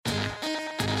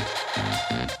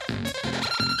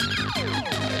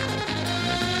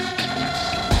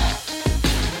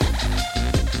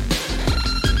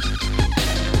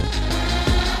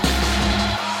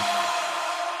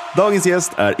Dagens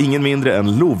gäst är ingen mindre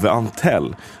än Love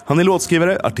Antell. Han är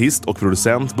låtskrivare, artist och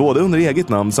producent både under eget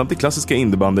namn samt i klassiska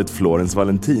indiebandet Florence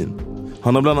Valentin.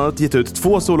 Han har bland annat gett ut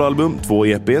 2 soloalbum, 2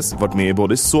 EPs, varit med i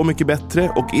både Så mycket bättre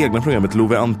och egna programmet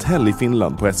Love Antell i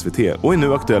Finland på SVT och är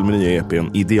nu aktuell med nya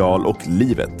EPn Ideal och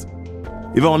Livet.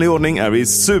 I vanlig ordning är vi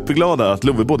superglada att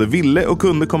Love både ville och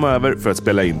kunde komma över för att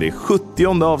spela in det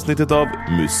 70:e avsnittet av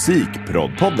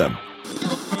Musikproddpodden.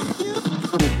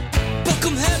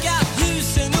 Bakom höga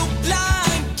husen och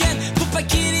planken, på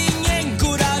parkeringen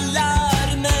går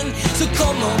alarmen. Så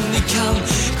kom om ni kan,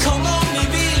 kom om ni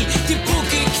vill, till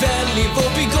pokerkväll i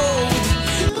Bobby Gold.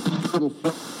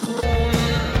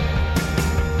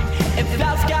 En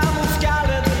flaska mot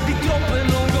skallen, vid kroppen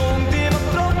någon gång, det var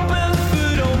proppen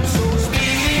för dem. Så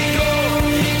spring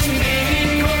igång, spring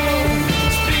igång,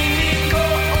 spring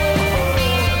igång.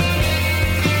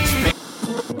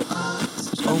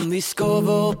 Om vi ska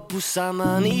vara på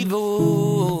samma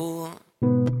nivå,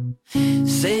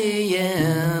 säg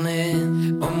gärna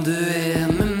om du är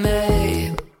med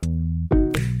mig.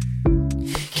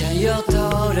 Kan jag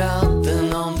ta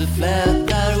ratten om du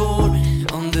flätar hår?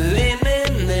 Om du är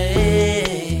med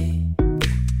mig,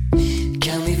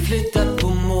 kan vi flytta på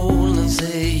molnen,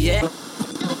 säg yeah.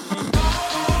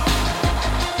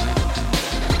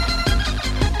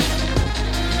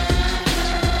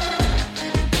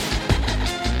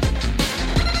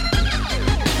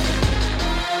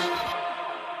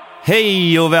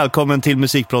 Hej och välkommen till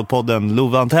Musikproddpodden,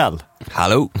 Love Antell.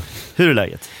 Hallå. Hur är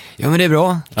läget? Ja, men det är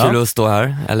bra. Kul Ja. att stå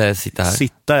här, eller sitta här.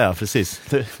 Sitta, ja, precis.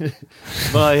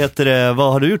 Vad heter det?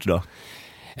 Vad har du gjort då?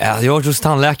 Jag har varit hos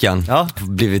tandläkaren. Ja.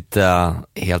 Blivit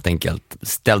helt enkelt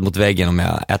ställd mot väggen om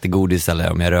jag äter godis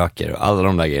eller om jag röker och alla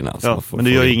de där grejerna. Ja, men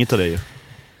du gör ju inget av det ju.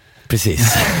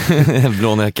 Precis.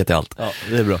 Blånökat till allt. Ja,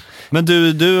 det är bra. Men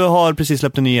du har precis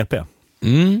släppt en ny EP.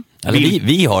 Eller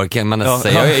vi har, kan man nästan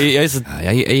säga. Ja.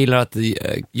 Jag gillar att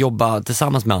jobba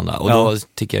tillsammans med andra. Och då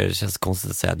tycker jag det känns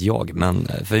konstigt att säga att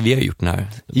för vi har gjort den här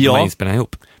inspelningen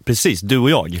ihop. Precis, du och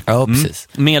jag. Ja, precis.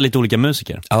 Med lite olika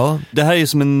musiker. Ja. Det här är ju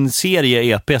som en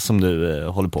serie EP som du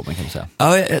håller på med, kan man säga.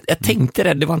 Ja, jag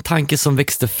tänkte det var en tanke som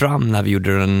växte fram när vi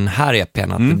gjorde den här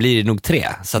EPn, att det blir nog 3,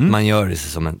 så att man gör det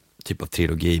som en typ av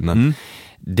trilogi, men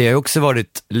det har också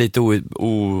varit lite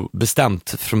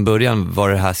obestämt från början vad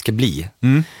det här ska bli.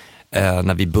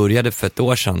 När vi började för ett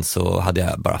år sedan så hade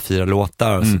jag bara 4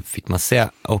 låtar och så fick man se,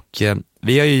 och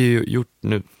vi har ju gjort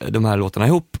nu de här låtarna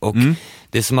ihop, och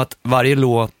det är som att varje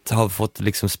låt har fått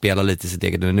liksom spela lite sitt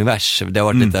eget univers. Det har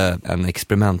varit lite en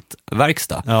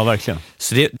experimentverkstad. Ja, verkligen.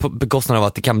 Så det är på bekostnad av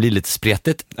att det kan bli lite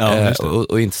spretigt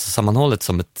och inte så sammanhållet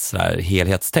som ett sådär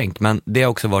helhetstänk, men det har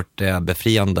också varit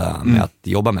befriande med att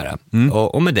jobba med det.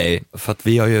 Och med dig, för att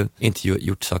vi har ju inte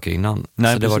gjort saker innan.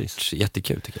 Nej, så det har precis. varit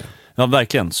jättekul, tycker jag. Ja,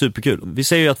 verkligen. Superkul. Vi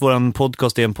säger ju att våran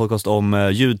podcast är en podcast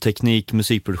om ljudteknik,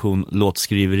 musikproduktion,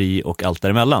 låtskriveri och allt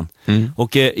däremellan.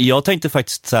 Och jag tänkte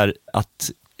faktiskt så här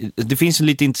att det finns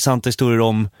lite intressanta historier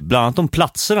om bland annat de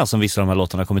platserna som vissa av de här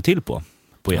låtarna kommer till på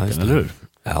EPn, eller hur?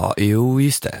 Ja, jo,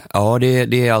 just det. Ja,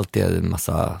 det är alltid en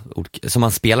massa olika som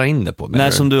man spelar in det på.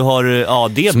 Nej, som du har, ja,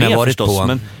 det med förstås.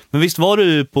 På, men visst var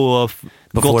du på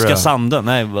Gotska Sanden?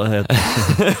 Nej, vad heter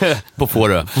det? På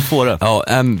Fårö. Ja,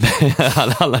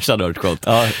 alla hade varit coolt.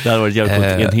 Ja, det hade varit jävligt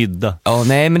coolt. En hydda. Ja,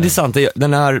 nej, men det är sant.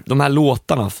 De här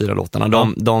låtarna, 4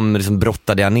 låtarna, de liksom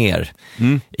brottade jag ner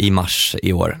i mars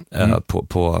i år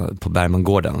på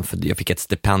Bergmangården. För jag fick ett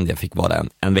stipendium, jag fick vara där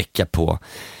en vecka på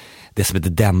det som heter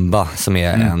Demba, som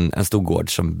är en stor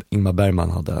gård som Ingmar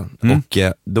Bergman hade. Och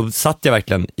då satt jag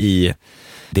verkligen i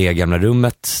det gamla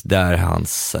rummet där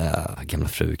hans gamla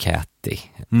fru Kathy,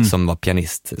 som var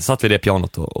pianist, satt vid det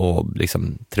pianot och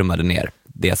liksom trummade ner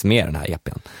det som är den här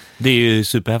EPn. Det är ju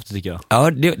superhäftigt, tycker jag.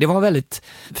 Ja, det var en väldigt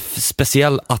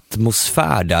speciell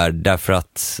atmosfär där, därför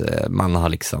att man har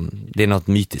liksom, det är något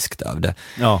mytiskt över det.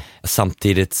 Ja.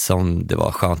 Samtidigt som det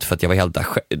var skönt för att jag var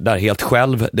där helt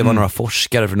själv. Det var några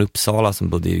forskare från Uppsala som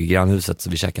bodde i grannhuset, så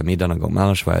vi käkade middag någon gång, men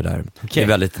annars var jag där. Okay. Det är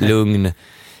väldigt lugn.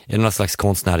 Är någon slags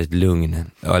konstnärligt lugn,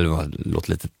 eller låter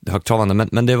lite högtravande,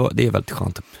 men det är väldigt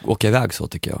skönt att åka iväg så,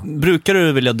 tycker jag. Brukar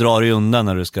du vilja dra dig undan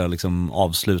när du ska liksom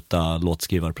avsluta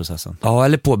låtskrivarprocessen? Ja,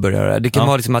 eller påbörja det. Det kan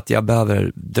vara liksom att jag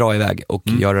behöver dra iväg och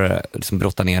göra det, liksom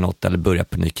brotta ner något eller börja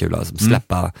på ny kula, alltså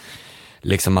släppa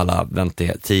liksom alla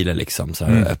ventiler liksom så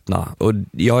här, öppna. Och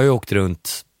jag har ju åkt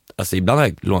runt, alltså ibland har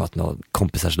jag lånat någon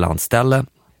kompisars landställe.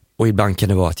 Och ibland kan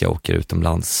det vara att jag åker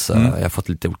utomlands. Jag har fått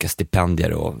lite olika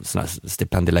stipendier och såna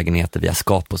stipendielägenheter via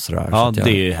Skap och sådär. Ja, så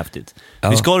det är ju häftigt.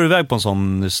 Vi ska du iväg på en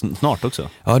sån snart också?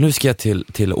 Ja, nu ska jag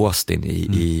till Austin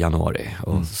i januari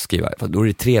och skriva. Då är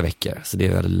det 3 veckor, så det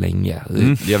är väldigt länge.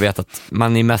 Jag vet att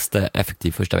man är mest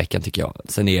effektiv första veckan tycker jag.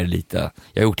 Sen är det lite,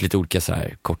 jag har gjort lite olika så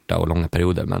här korta och långa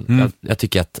perioder, men jag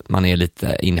tycker att man är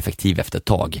lite ineffektiv efter ett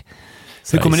tag.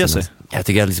 Hur kommer det sig? Jag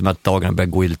tycker liksom att dagarna börjar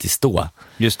gå lite i stå.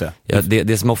 Just det. Ja,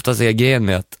 det som oftast är grejen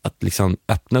med att liksom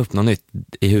öppna upp något nytt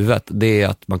i huvudet, det är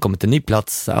att man kommer till en ny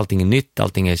plats, allting är nytt,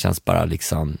 allting känns bara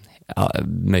liksom,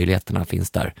 möjligheterna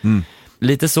finns där.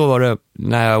 Lite så var det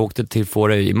när jag åkte till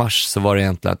Fårö i mars, så var det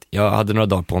egentligen att jag hade några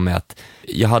dagar på mig att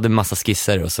jag hade massa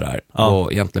skisser och sådär,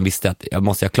 och egentligen visste att jag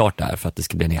måste göra klart det här för att det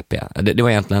ska bli en EP. Det var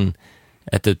egentligen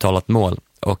ett uttalat mål,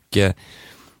 och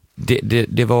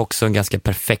det var också en ganska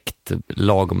perfekt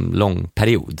lagom lång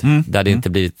period där det inte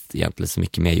blivit egentligen så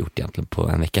mycket mer gjort egentligen på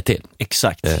en vecka till.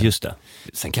 Exakt, just det.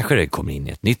 Sen kanske det kommer in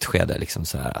i ett nytt skede liksom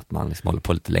så här, att man liksom håller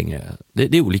på lite längre.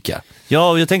 Det är olika.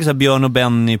 Ja, jag tänker så här, Björn och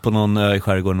Benny på någon ö i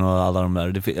skärgården och alla de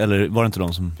där. Eller var det inte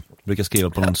de som brukar skriva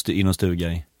på någon i någon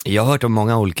stuga i? Jag har hört om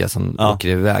många olika som åker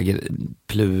iväg.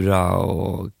 Plura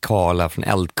och Karla från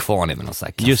Eldkvarn är väl något så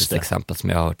här klassiskt exempel som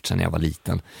jag har hört sedan jag var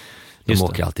liten. De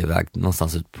åker alltid iväg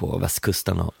någonstans ut på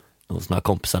västkusten och några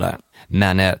kompisar där.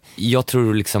 Men jag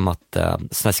tror liksom att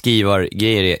såna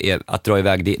skrivargrejer är att dra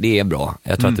iväg, det är bra.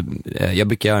 Jag tror att jag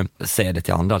brukar säga det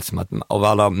till andra liksom, att av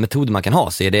alla metoder man kan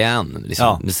ha så är det en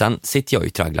liksom. Men sen sitter jag ju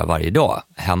och tragglar varje dag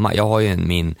hemma. Jag har ju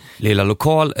min lilla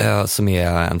lokal som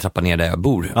är en trappa ner där jag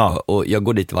bor, och jag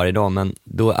går dit varje dag, men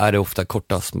då är det ofta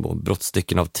korta små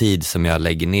brottstycken av tid som jag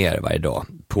lägger ner varje dag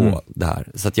på det här.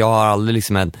 Så att jag har aldrig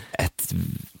liksom ett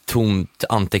tomt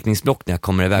anteckningsblock när jag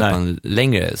kommer iväg på en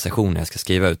längre session när jag ska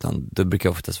skriva, utan då brukar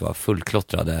jag oftast vara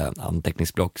fullklottrade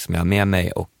anteckningsblock som jag har med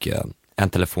mig, och en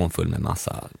telefon full med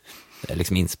massa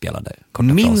liksom inspelade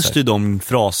korta Minns fraser. du de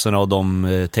fraserna och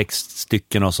de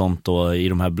textstycken och sånt då, i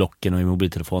de här blocken och i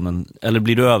mobiltelefonen? Eller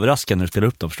blir du överraskad när du spelar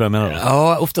upp dem? Förstår jag menar?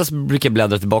 Ja, oftast brukar jag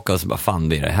bläddra tillbaka och så bara, fan,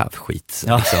 det är det här för skit.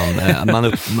 Liksom, man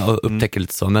upptäcker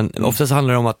lite så, men oftast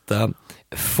handlar det om att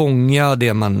fånga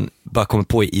det man bara kommer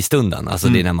på i stunden. Alltså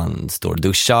det är när man står och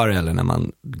duschar, eller när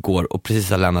man går och precis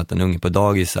har lämnat en unge på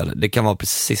dagis, eller det kan vara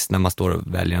precis när man står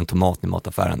och väljer en tomat i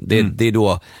mataffären. Det är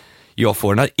då jag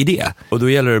får en idé, och då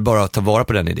gäller det bara att ta vara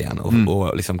på den idén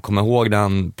och liksom komma ihåg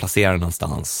den, placera den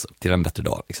någonstans till en bättre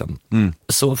dag liksom.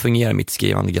 Så fungerar mitt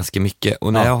skrivande ganska mycket,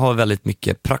 och när jag har väldigt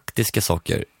mycket praktiska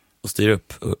saker att styra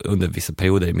upp under vissa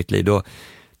perioder i mitt liv, då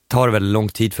tar det väldigt lång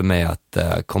tid för mig att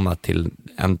komma till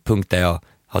en punkt där jag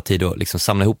har tid att liksom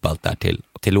samla ihop allt där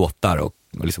till låtar och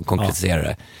liksom konkretisera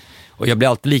det. Och jag blir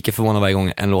alltid lika förvånad varje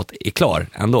gång en låt är klar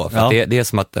ändå. För att det är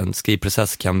som att en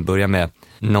skrivprocess kan börja med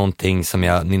någonting som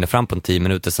jag nynnar fram på 10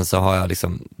 minuter. Sen så har jag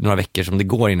liksom några veckor som det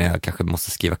går innan jag kanske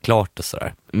måste skriva klart och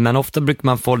sådär. Men ofta brukar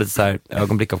man få lite så här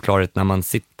ögonblick av klarhet när man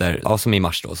sitter, som i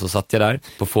mars då, så satt jag där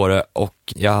på Fårö,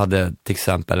 och jag hade till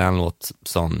exempel en låt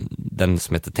den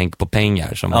som heter Tänk på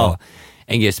pengar, som var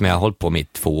en grej som jag har hållit på med i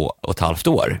 2,5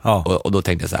 år. Och då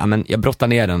tänkte jag så här, men jag brottar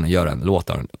ner den och gör en låt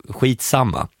av den.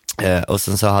 Skitsamma. Och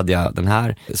sen så hade jag den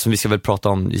här som vi ska väl prata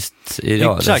om just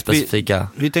idag. Exakt, specifika.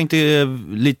 Vi tänkte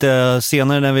lite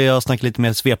senare när vi har snackat lite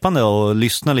mer svepande och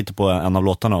lyssna lite på en av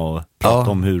låtarna och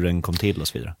prata om hur den kom till och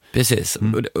så vidare. Precis,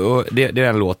 och det är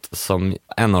en låt som,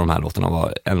 en av de här låtarna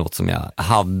var en låt som jag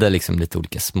hade liksom lite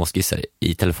olika småskisser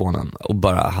i telefonen och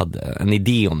bara hade en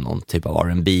idé om någon typ av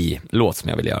R&B-låt som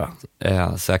jag ville göra.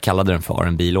 Så jag kallade den för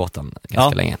R&B-låten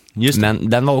ganska länge. Men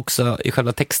den var också, i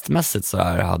själva textmässigt så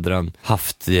här, hade den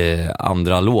haft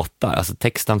andra låtar. Alltså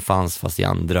texten fanns fast i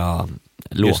andra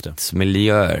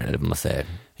låtmiljöer, eller vad man säger.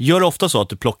 Gör det ofta så att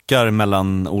du plockar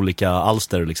mellan olika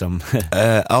alster liksom?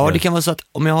 Ja, det kan vara så att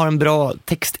om jag har en bra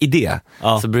textidé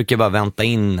så brukar jag bara vänta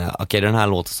in, okej, den här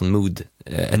låter som mood,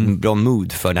 ett bra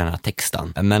mood för den här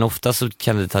texten. Men ofta så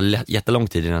kan det ta jättelång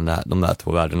tid innan de där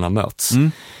två världarna möts.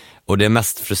 Och det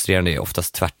mest frustrerande är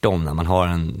oftast tvärtom, när man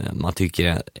har man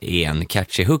tycker är en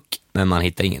catchy hook, men man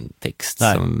hittar ingen text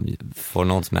som får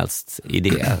någon som helst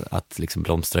idé att liksom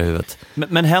blomstra i huvudet.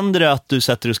 Men händer det att du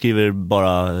sätter och skriver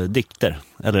bara dikter?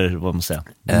 Eller vad man säger?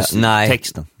 Nej,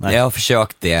 texten? Nej, jag har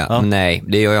försökt det. Nej,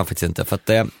 det gör jag faktiskt inte. För att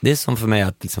det är som för mig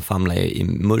att liksom famla i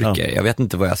mörker. Jag vet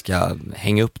inte vad jag ska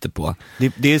hänga upp det på.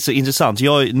 Det är så intressant.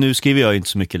 Nu skriver jag inte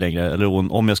så mycket längre.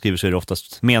 Eller om jag skriver så är det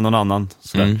oftast med någon annan.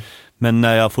 Sådär. Men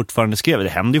när jag fortfarande skrev, det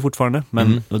händer ju fortfarande,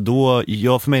 men då,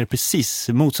 för mig är det precis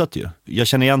motsatt ju. Jag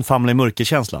känner igen famla i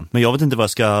mörkerkänslan, men jag vet inte vad jag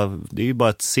ska, det är ju bara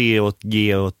ett C och ett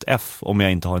G och ett F om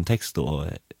jag inte har en text då.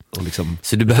 Och liksom,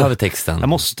 så du behöver texten? Jag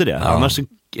måste det, annars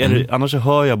annars så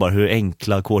hör jag bara hur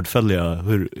enkla ackordföljder,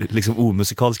 hur liksom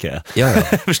omusikaliska jag är.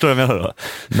 Ja. Förstår du vad jag menar då?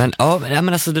 Men men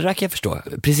alltså det där kan jag förstå.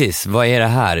 Precis, vad är det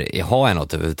här? Har jag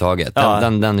något överhuvudtaget?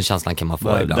 Den känslan kan man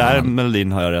få ibland. Där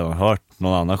melodin har jag redan hört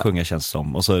någon annan sjunga, känns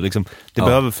som. Och så liksom,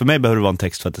 för mig behöver det vara en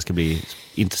text för att det ska bli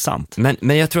intressant.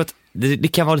 Men jag tror att det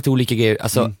kan vara lite olika grejer.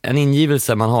 Alltså en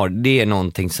ingivelse man har, det är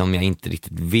någonting som jag inte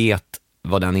riktigt vet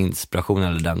vad den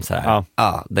inspirationen eller den så här,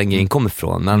 den grejen kommer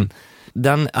ifrån. Men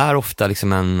den är ofta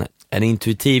liksom en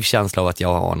intuitiv känsla av att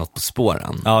jag har något på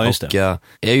spåren. Ja, just och jag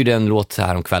gjorde en låt så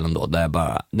här om kvällen då, där jag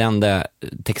bara, den enda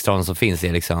textraden som finns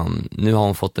är liksom, nu har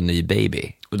hon fått en ny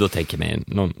baby. Och då tänker jag mig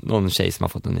någon tjej som har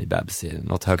fått en ny bebis i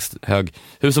något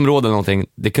höghusområde eller någonting.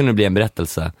 Det kunde bli en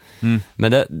berättelse.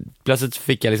 Men plötsligt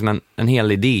fick jag liksom en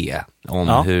hel idé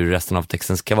om hur resten av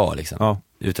texten ska vara liksom.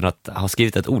 Utan att ha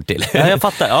skrivit ett ord till. Ja, jag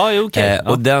fattar. Ja, okej.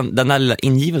 Och den där lilla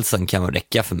ingivelsen kan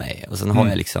räcka för mig. Och sen har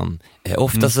jag liksom,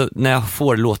 ofta så när jag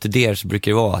får låtidéer så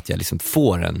brukar det vara att jag liksom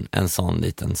får en sån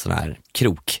liten sån här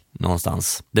krok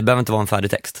någonstans. Det behöver inte vara en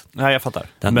färdig text. Nej, jag fattar.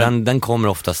 Den kommer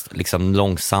oftast liksom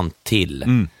långsamt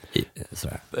till.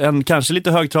 Sådär. En kanske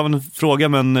lite högtravande fråga,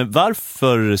 men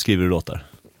varför skriver du låtar?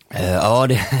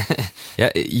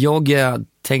 Jag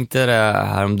tänkte det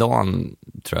häromdagen,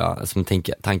 tror jag, som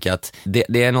tanke att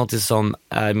det är något som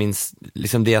är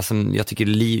liksom det som jag tycker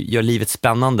gör livet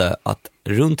spännande, att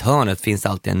runt hörnet finns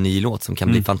alltid en ny låt som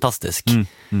kan bli fantastisk.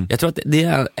 Jag tror att det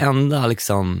är enda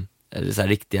liksom så här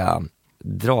riktiga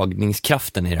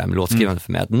dragningskraften i det här med låtskrivandet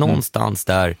för mig, att någonstans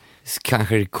där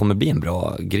kanske det kommer bli en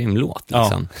bra, grym låt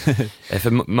liksom.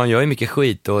 För man gör ju mycket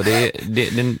skit, och det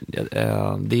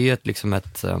är ju ett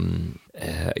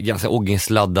ganska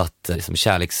ångestladdat liksom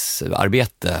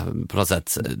kärleksarbete på något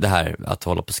sätt, det här att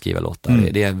hålla på och skriva låtar.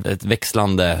 Det är ett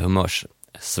växlande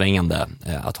humörsvängande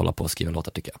att hålla på och skriva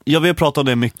låtar, tycker jag. Ja, vi har pratat om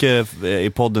det mycket i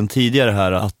podden tidigare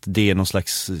här, att det är någon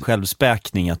slags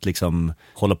självspäkning att liksom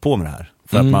hålla på med det här.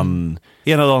 För att man,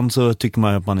 ena dagen så tycker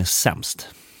man att man är sämst,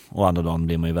 och andra dagen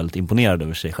blir man ju väldigt imponerad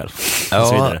över sig själv. Och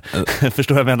så vidare.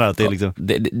 Förstår jag menar att det är liksom...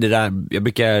 Det där, jag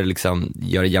brukar liksom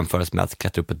göra jämförelse med att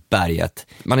klättra upp ett berg.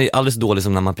 Man är alldeles dålig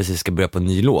som när man precis ska börja på en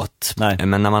ny låt. Nej.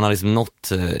 Men när man har liksom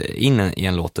nått in i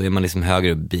en låt, då är man liksom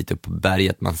högre bit upp på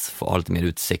berget. Man får lite mer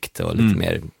utsikt och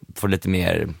får lite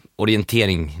mer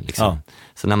orientering liksom.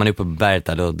 Så när man är uppe på berget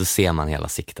där, då ser man hela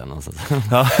sikten och så.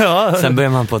 Sen börjar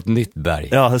man på ett nytt berg.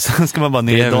 Ja, sen ska man bara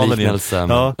ner i dalen igen.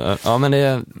 Ja, men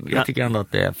jag tycker ändå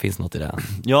att det finns något i det.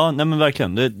 Ja, nej men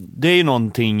verkligen. Det är ju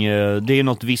någonting, det är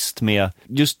något visst med,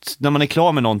 just när man är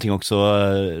klar med någonting också,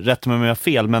 rätt med mig om jag har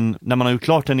fel, men när man har gjort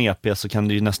klart en EP så kan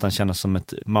det ju nästan kännas som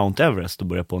ett Mount Everest att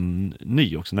börja på en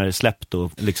ny också, när det är släppt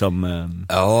och liksom...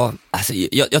 Ja, alltså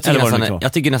jag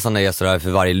tycker nästan det är sådär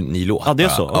för varje ny låt. Ja, det är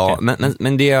så? Ja,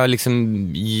 men det jag liksom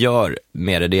gör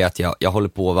med det är att jag håller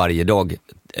på varje dag,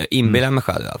 inbillar mig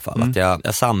själv i alla fall, att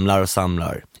jag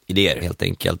samlar idéer helt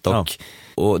enkelt,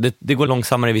 och det går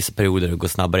långsammare i vissa perioder och går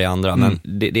snabbare i andra, men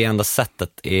det enda sättet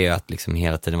är att liksom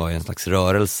hela tiden vara i en slags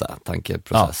rörelse,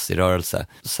 tankeprocess i rörelse.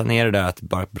 Sen är det där att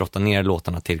bara brotta ner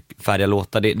låtarna till färdiga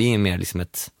låtar, det är mer liksom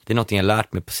det är något jag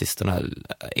lärt mig på sistone,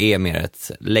 är mer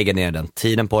att lägga ner den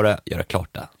tiden på det, göra klart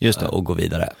det. Just det. Och gå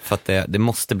vidare, för att det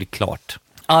måste bli klart.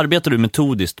 Arbetar du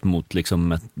metodiskt mot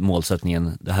liksom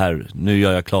målsättningen, det här, nu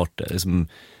gör jag klart det, liksom,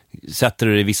 sätter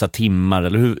du det i vissa timmar,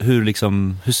 eller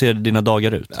hur ser dina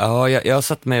dagar ut? Ja, jag har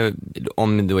satt mig,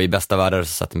 om då i bästa världar, så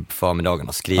satt mig på förmiddagen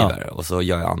och skriver, och så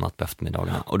gör jag annat på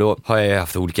eftermiddagarna. Och då har jag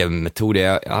haft olika metoder.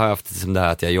 Jag har haft liksom det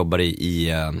här att jag jobbar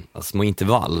i små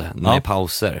intervall med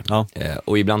pauser,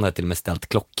 och ibland har jag till och med ställt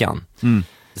klockan.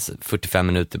 45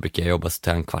 minuter brukar jag jobba, så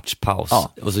tar jag en kvarts paus.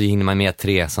 Och så hinner man med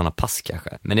 3 sådana pass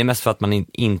kanske. Men det är mest för att man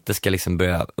inte ska liksom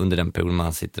börja under den perioden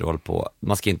man sitter och håller på.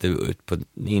 Man ska inte ut på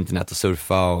internet och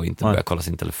surfa och inte börja kolla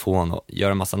sin telefon och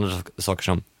göra en massa andra saker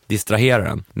som distraherar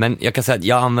den. Men jag kan säga att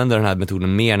jag använder den här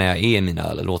metoden mer när jag är i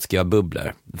mina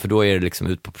låtskriva-bubblor. För då är det liksom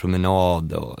ut på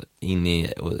promenad och in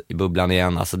i bubblan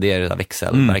igen. Alltså det är det där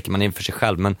växelverket, man är för sig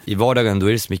själv. Men i vardagen då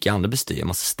är det så mycket andra bestyr. Jag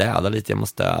måste städa lite, jag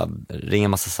måste ringa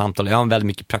massa samtal. Jag har väldigt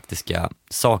mycket praktiska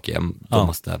saker jag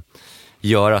måste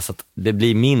göra, så att det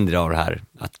blir mindre av det här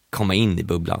att komma in i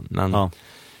bubblan.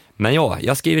 Men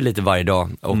jag skriver lite varje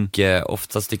dag, och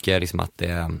oftast tycker jag liksom att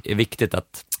det är viktigt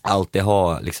att alltid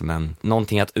ha liksom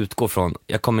någonting att utgå från.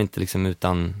 Jag kommer inte liksom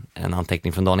utan en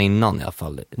anteckning från dagen innan i alla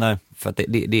fall. Nej. För att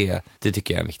det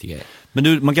tycker jag är en viktig grej.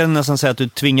 Men man kan nästan säga att du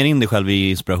tvingar in dig själv i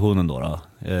inspirationen då?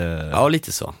 Ja,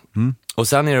 lite så. Och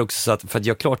sen är det också så att, för att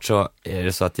jag klart så är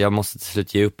det så att jag måste till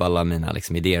slut ge upp alla mina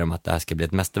liksom idéer om att det här ska bli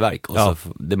ett mästerverk. Och så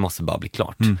det måste bara bli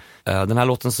klart. Den här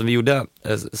låten som vi gjorde,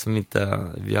 som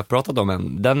vi har pratat om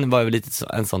än, den var ju lite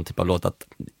en sån typ av låt att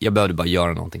jag behövde bara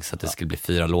göra någonting så att det skulle bli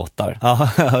 4 låtar. Ja,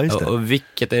 just det. Och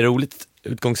vilket är roligt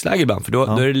utgångsläge ibland, för då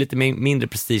är det lite mindre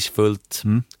prestigefullt.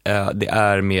 Det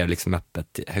är mer liksom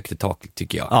öppet, högt i taket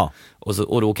tycker jag.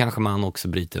 Och då kanske man också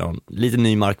bryter lite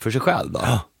ny mark för sig själv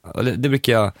då. Och det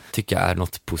brukar jag tycka är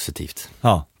något positivt.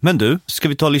 Ja, men du, ska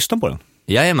vi ta och lyssna på den?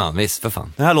 Jajamän, visst, för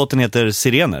fan. Den här låten heter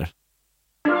Sirener.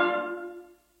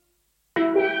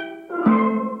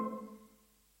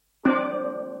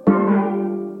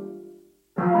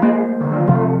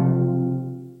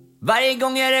 Varje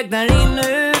gång jag räknar in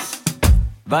ut,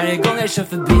 varje gång jag kör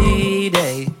förbi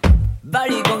dig,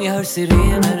 varje gång jag hör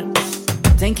sirener,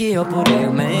 tänker jag på dig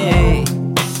och mig.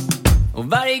 Och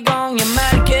varje gång jag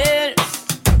märker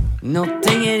något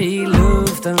hänger i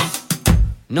luften,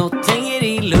 något hänger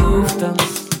i luften,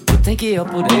 då tänker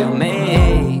jag på dig och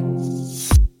mig.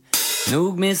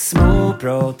 Nog med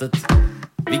småpratet,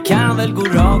 vi kan väl gå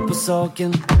rakt på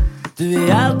saken. Du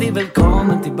är alltid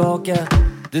välkommen tillbaka.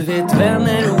 Du vet,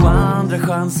 vänner och andra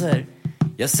chanser.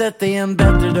 Jag sett dig en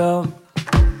bättre dag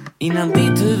innan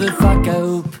ditt huvud fuckar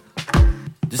upp.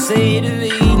 Du säger du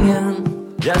är ingen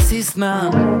rasist,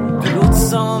 man. Du låter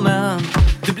som en,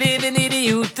 du blev en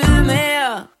idiot du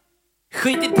med.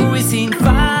 Skit i poesin,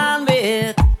 fan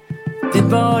vet. Det är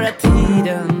bara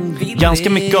tiden vill. Ganska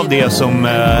mycket av det som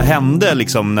hände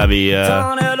liksom när vi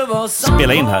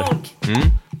spelade in här.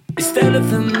 Istället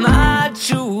för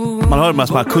macho. Man hör de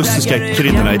här akustiska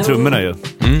kryddorna i trummorna ju.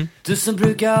 Du som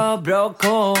brukar ha bra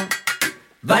koll.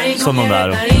 Varje som gång de jag där.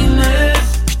 räknar in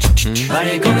ut,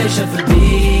 varje gång jag kör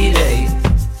förbi dig,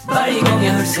 varje gång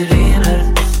jag hör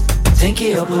sirener,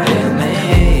 tänker jag på dig och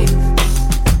mig.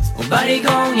 Och varje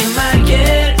gång jag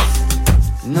märker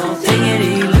något hänger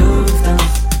i luften,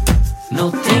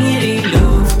 något hänger i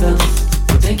luften,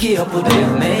 då tänker jag på dig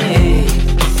och mig.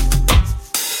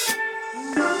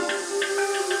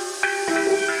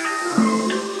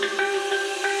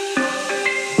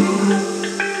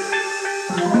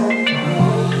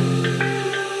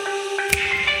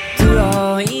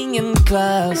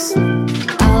 Klass,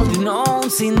 aldrig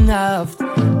någonsin haft.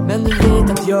 Men du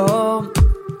vet att jag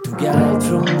tog allt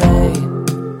från dig.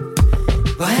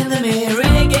 Vad hände med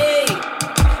reggae?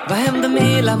 Vad hände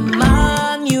med La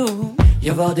Manjo?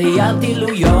 Jag var dig alltid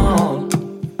lojal,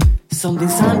 som din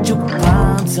Sancho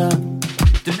Panza.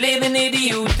 Du blev en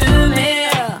idiot du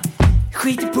med.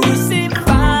 Skit i poesin,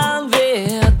 fan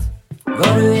vet.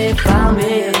 Vad du är, fan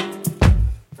vet.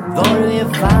 Vad du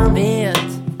är, fan vet.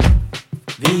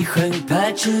 Vi sjöng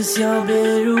patches, jag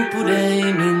blev ro på dig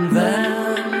min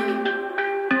vän.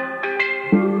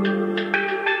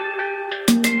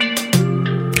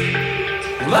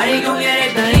 Varje gång jag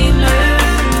räknar in nu,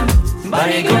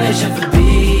 varje gång jag kör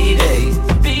förbi dig,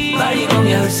 varje gång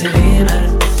jag hör sirener,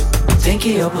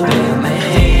 tänker jag på dig och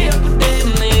mig.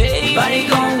 Varje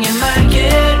gång jag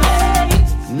märker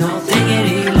något hänger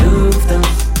i luften,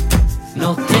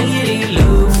 något hänger i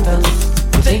luften,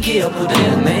 tänker jag på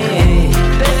dig och mig.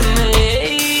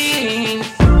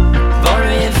 Vad du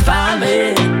är, fan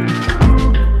vet.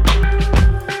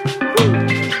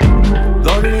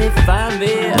 Vad du är, fan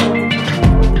vet.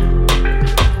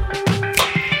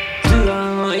 Du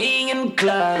har ingen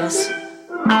klass,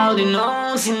 aldrig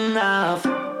någonsin haft.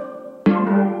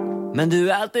 Men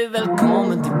du är alltid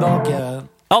välkommen tillbaka.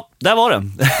 Ja, där var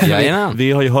den.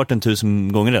 Vi har ju hört den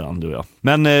 1000 gånger redan, du och jag.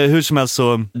 Men hur som helst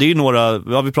så, det är ju några,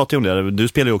 vi pratade ju om det, du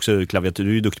spelar ju också klaviatur, du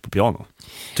är ju duktig på piano,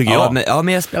 tycker jag.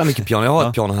 Men jag spelar mycket piano, jag har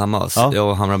ett piano hemma, så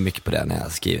jag hamrar mycket på det när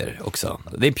jag skriver också.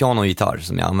 Det är piano och gitarr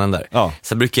som jag använder.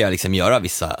 Så brukar jag liksom göra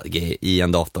vissa grejer i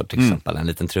en dator, till exempel en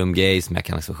liten trumgrej som jag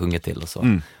kan liksom sjunga till och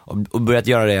så. Och börjat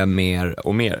göra det mer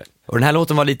och mer. Och den här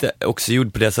låten var lite också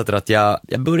gjord på det sättet att jag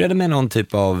började med någon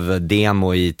typ av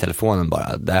demo i telefonen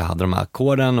bara, där jag hade de här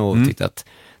ackorden och tyckte att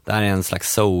det här är en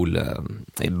slags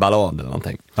soul-ballad eller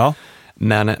någonting.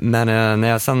 Men när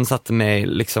jag sen satte mig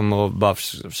liksom och bara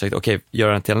försökte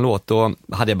göra den till en låt, då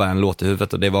hade jag bara en låt i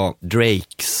huvudet och det var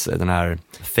Drakes, den här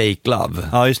Fake Love.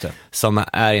 Ja, just det. Som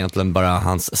är egentligen bara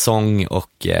hans sång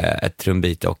och ett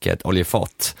trumbit och ett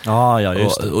oljefat. Ja,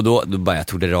 just det. Och då bara jag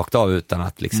tog det rakt av utan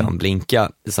att liksom blinka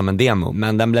som en demo.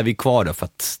 Men den blev ju kvar då för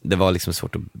att det var liksom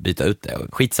svårt att byta ut det.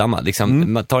 Skitsamma,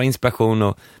 liksom, man tar inspiration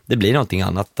och det blir någonting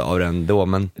annat av den då.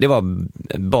 Men det var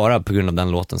bara på grund av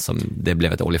den låten som det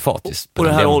blev ett oljefat just. Och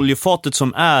det här oljefatet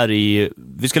som är i,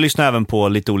 vi ska lyssna även på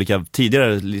lite olika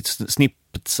tidigare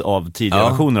klippts av tidigare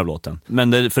versioner av låten.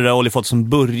 Men för det är Oljefatet som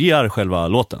börjar själva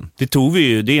låten. Det tog vi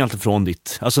ju, det är egentligen från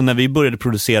ditt, alltså när vi började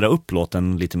producera upp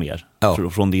låten lite mer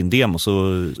från din demo, så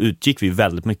utgick vi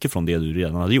väldigt mycket från det du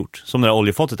redan hade gjort. Som det där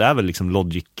Oljefatet är väl liksom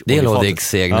Logic. Det är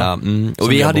Logics egna.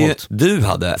 Och vi hade du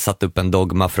hade satt upp en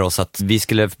dogma för oss att vi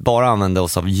skulle bara använda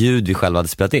oss av ljud vi själva hade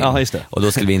spelat in. Ja, just det. Och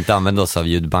då skulle vi inte använda oss av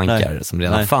ljudbankar som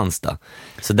redan fanns där.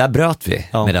 Så där bröt vi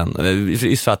med den.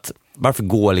 Just för att varför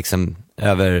gå liksom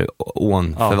över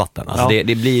ån för vatten? Alltså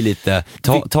det blir lite,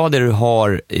 ta det du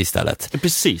har istället.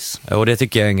 Precis. Och det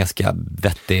tycker jag är en ganska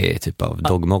vettig typ av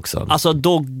dogma också. Alltså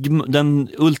den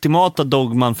ultimata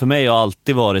dogman för mig har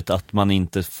alltid varit att man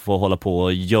inte får hålla på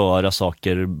och göra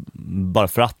saker bara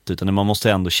för att, utan man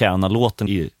måste ändå tjäna låten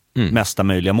i mesta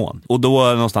möjliga mån. Och då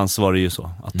någonstans var det ju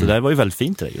så att det där var ju väldigt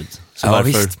fint det där ljud. Så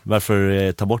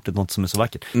varför ta bort något som är så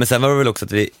vackert? Men sen var det väl också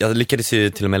att jag lyckades ju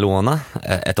till och med låna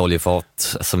ett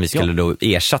oljefat som vi skulle då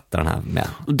ersätta den här med.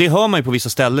 Det hör man ju på vissa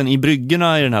ställen. I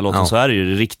bryggorna i den här låten så är det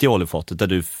ju det riktiga oljefatet där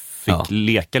du fick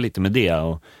leka lite med det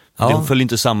och det föll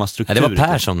inte samma struktur. Ja, det var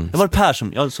Per som... Det var Per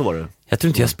som, ja så var det. Jag tror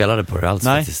inte jag spelade på det alls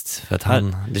faktiskt. För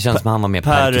att det känns som att han var med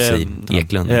Per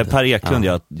Eklund. Per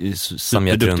Eklund,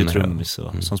 superduktig trummis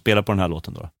som spelar på den här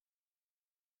låten då.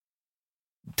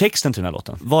 Texten till den här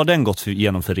låten, var den gått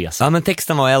igenom för resa? Ja, men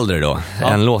texten var äldre då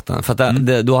än låten. För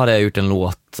att då hade jag gjort en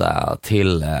låt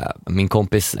till min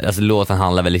kompis. Alltså låten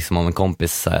handlar väl liksom om en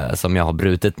kompis som jag har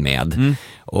brutit med.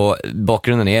 Och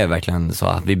bakgrunden är verkligen så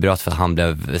att vi bröt för att han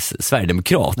blev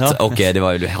sverigedemokrat. Och det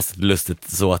var ju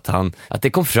lustigt så att det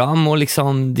kom fram och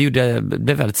liksom det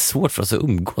blev väldigt svårt för oss att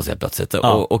umgås helt plötsligt.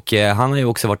 Och han har ju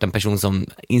också varit en person som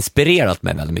inspirerat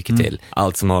mig väldigt mycket till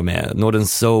allt som har med Northern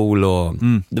Soul och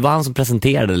det var han som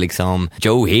presenterade liksom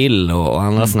Joe Hill och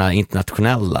andra såna här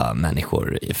internationella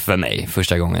människor för mig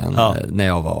första gången när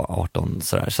jag var 18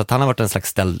 sådär. Så att han har varit en slags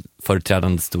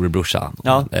ställföreträdande storebrorsa.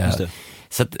 Ja, just det.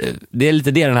 Så att, det är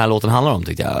lite det den här låten handlar om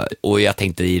tyckte jag. Och jag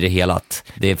tänkte i det hela att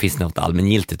det finns något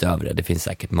allmängiltigt över det. Det finns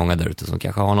säkert många där ute som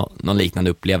kanske har någon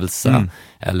liknande upplevelse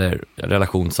eller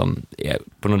relation som är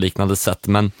på något liknande sätt.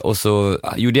 Och så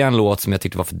gjorde jag en låt som jag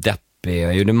tyckte var för deppig.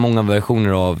 Jag gjorde många versioner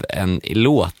av en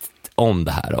låt om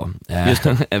det här då. Just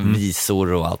det.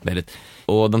 Visor och allt möjligt.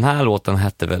 Och den här låten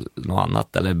hette väl något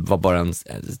annat eller var bara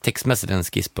textmässigt en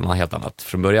skiss på något helt annat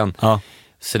från början.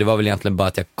 Så det var väl egentligen bara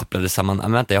att jag kopplade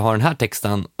samman, vänta, jag har den här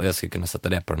texten och jag ska kunna sätta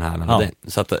det på den här melodin.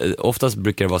 Så att oftast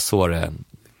brukar det vara så det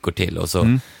går till och så,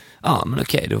 men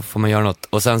okej, då får man göra något.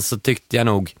 Och sen så tyckte jag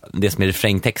nog det som är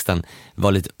refrängtexten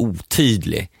var lite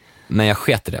otydlig. Men jag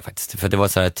sket i det faktiskt, för det var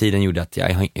så här, tiden gjorde att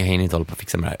jag hinner inte hålla på att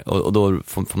fixa med det här. Och då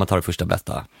får man ta det första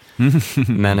bästa.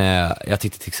 Men jag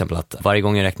tyckte till exempel att varje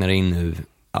gång jag räknar in nu,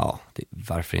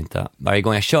 varför inte? Varje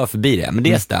gång jag kör förbi det, men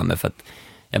det stämmer för att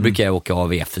jag brukar åka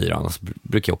av E4 och så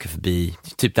brukar jag åka förbi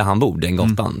typ där han bor, den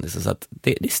gatan. Så att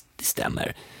det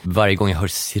stämmer. Varje gång jag hör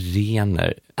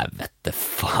sirener, jag vet inte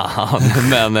fan.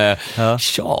 Men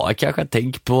jag kanske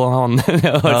tänker på han när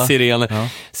jag hör sirener.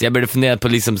 Så jag började fundera på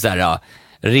liksom så här,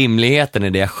 rimligheten i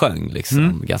det jag sjöng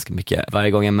liksom, ganska mycket.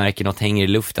 Varje gång jag märker något hänger i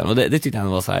luften. Och det tyckte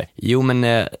han var så här, jo men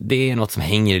det är något som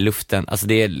hänger i luften. Alltså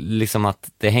det är liksom att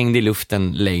det hängde i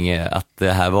luften länge att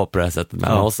det här var på det här sättet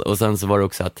med oss. Och sen så var det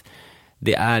också att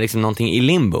det är liksom någonting i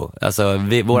limbo. Alltså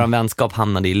våran vänskap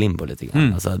hamnade i limbo lite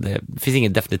grann. Alltså det finns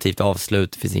inget definitivt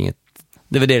avslut, det finns inget.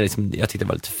 Det var det liksom, jag tyckte det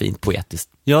var lite fint poetiskt.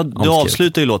 Ja, du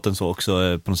avslutar ju låten så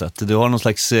också på något sätt. Du har någon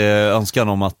slags önskan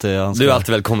om att han ska... Du är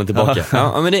alltid välkommen tillbaka.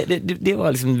 Ja, men det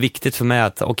var liksom viktigt för mig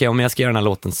att om jag ska göra den här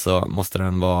låten så måste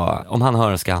den vara, om han hör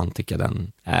den ska han tycka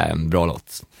den är en bra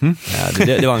låt.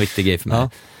 Det var en viktig grej för mig.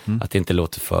 Att det inte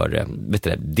låter för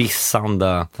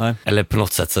dissande eller på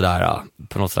något sätt sådär,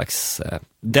 på något slags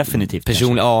definitivt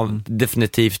personlig,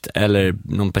 definitivt, eller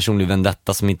någon personlig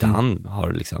vendetta som inte han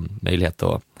har liksom möjlighet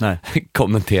att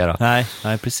kommentera.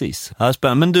 Nej, precis. Ja,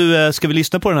 spännande. Men du, ska vi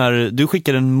lyssna på den här? Du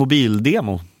skickade en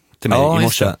mobildemo till mig i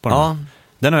morse på den.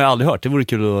 Den har jag aldrig hört, det vore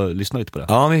kul att lyssna lite på det.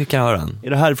 Ja, vi kan höra den. Är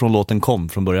det här från låten kom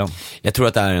från början? Jag tror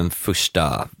att det är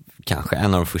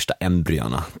en av de första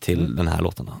embryona till den här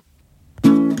låten då.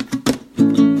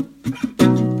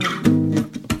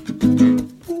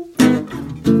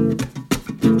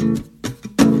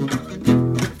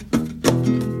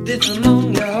 Det är för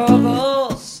många av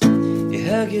oss i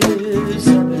höghus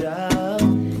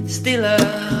överallt, stilla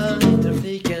i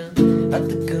trafiken, att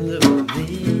det kunde vara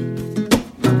vi.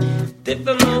 Det är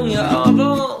för många av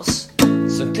oss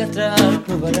som klättrar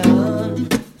på varann,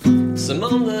 som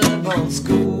om det var en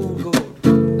skolgård,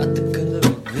 att det kunde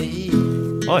vara vi.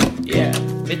 Yeah,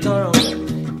 vi tar om,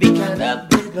 vi kan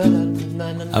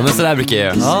Ja, men så där brukar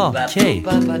jag göra. Okej.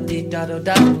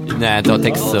 Nej, jag tar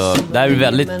text så där är det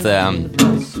väldigt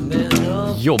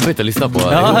jobbigt att lyssna på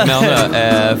ihop med andra.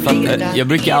 För att, jag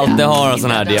brukar alltid ha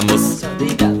sån här demos.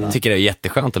 Tycker det är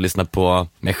jätteskönt att lyssna på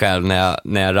mig själv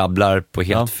när jag rabblar på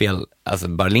helt fel, alltså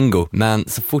bara lingo. Men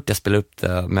så fort jag spelar upp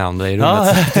det med andra i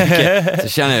rummet så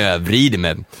känner jag vrider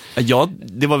mig. Ja,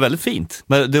 det var väldigt fint.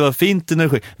 Men det var fint när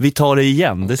det vi tar det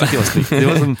igen. Det tycker jag var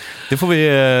snyggt. Det får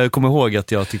vi komma ihåg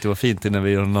att jag tyckte det var fint när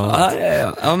vi gör något.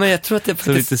 Ja, men jag tror att det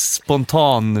så lite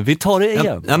spontan. Vi tar det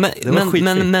igen. Ja,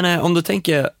 men om du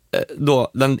tänker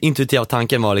då, den intuitiva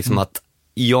tanken var liksom att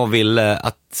jag ville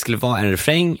att det skulle vara en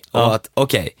refräng och att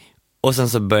okej. Och sen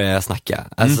så börjar jag snacka.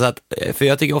 Alltså så att, för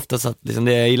jag tycker ofta så att liksom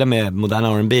det jag gillar med moderna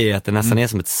R&B är att det nästan är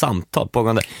som ett samtal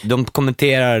pågående. De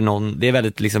kommenterar någon, det är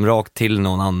väldigt liksom rakt till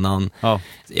någon annan.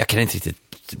 Jag kan inte riktigt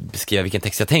beskriva vilken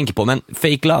text jag tänker på, men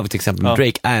Fake Love till exempel,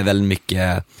 Drake är väldigt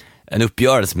mycket en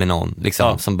uppgörelse med någon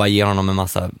liksom, som bara ger honom en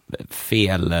massa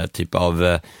fel typ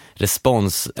av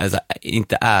respons, alltså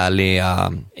inte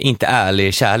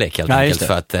ärlig kärlek helt enkelt,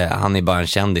 för att han är bara en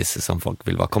kändis som folk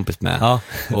vill vara kompis med.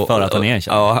 För att han är en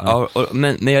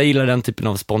kändis. Men jag gillar den typen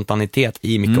av spontanitet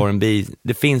i mycket R&B.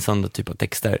 Det finns sådana typ av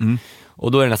texter.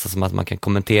 Och då är det nästan som att man kan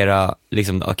kommentera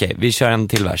liksom, okej, vi kör en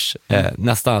till vers.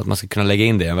 Nästan att man ska kunna lägga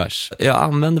in det i en vers. Jag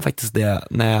använder faktiskt det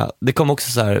det kom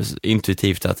också så här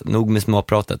intuitivt att nog med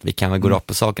småpratet, vi kan väl gå rakt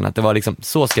på saken. Att det var liksom,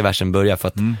 så ska versen börja för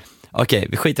att okej,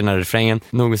 vi skiter i den här refrängen,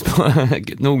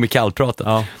 nog med kallpratet.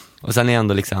 Och sen är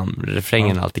ändå liksom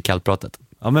refrängen alltid kallpratet.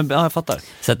 Ja, men jag fattar.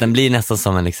 Så att den blir nästan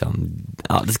som en liksom,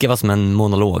 det ska vara som en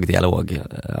dialog.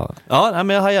 Men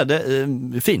jag hajar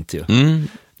det. Fint ju.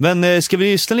 Men ska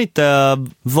vi lyssna lite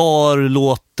var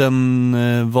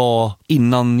låten var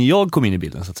innan jag kom in i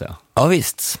bilden så att säga? Ja,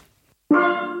 visst.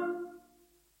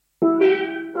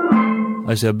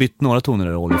 Alltså jag har bytt några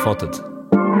toner i oljefatet.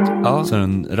 Så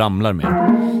den ramlar mer.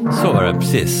 Så var det,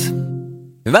 precis.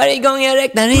 Varje gång jag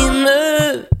räknar in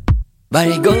nu,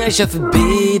 varje gång jag kör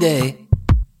förbi dig,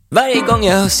 varje gång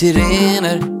jag hör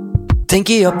sirener,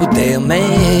 tänker jag på dig och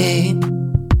mig.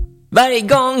 Varje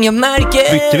gång jag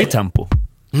märker. Bytte vi tempo?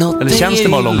 Eller känns det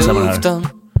bara långsammare här?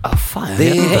 Fan, jag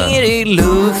vet inte. Hänger i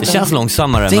luften. Det känns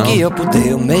långsammare. Tänker jag på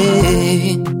dig och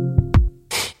mig.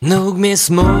 Nog med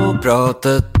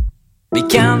småpratet, vi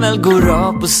kan väl gå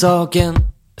rakt på saken.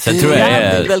 Sen tror jag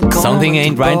är something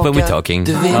ain't right when we're talking.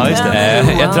 Ja, just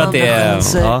det. Jag tror att det är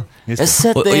just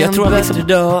det. Och jag tror att liksom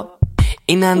dag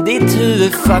innan ditt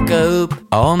huvud fuckar upp.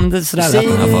 Ja, men det är sådär rätt i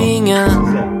alla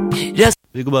fall.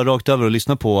 Vi går bara rakt över och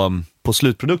lyssnar på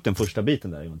slutprodukten, första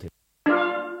biten där.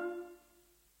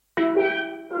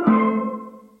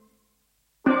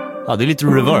 Ja, det är lite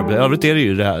reverb. Övrigt är det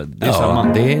ju det här. Det är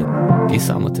samma. Det är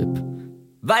samma typ.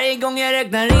 Varje gång jag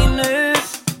räknar in nu.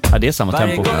 Ja, det är samma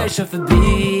tempo.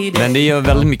 Men det gör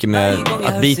väldigt mycket med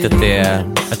att beatet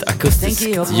är ett akustiskt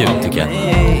ljud, tycker jag.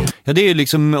 Ja, det är ju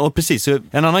liksom, och precis.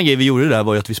 En annan grej vi gjorde där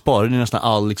var ju att vi sparade nästan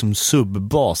all liksom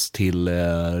subbas till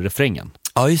refrängen.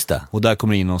 Ja, just det. Och där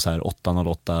kommer det in någon så här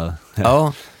 808.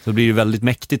 Ja. Så det blir ju väldigt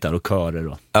mäktigt där och körer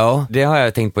då. Ja, det har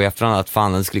jag tänkt på i efterhand att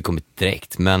fan den skulle kommit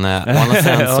direkt. Men å andra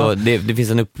sidan så det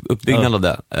finns en uppbyggnad av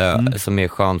det som är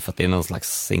skön för att det är någon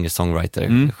slags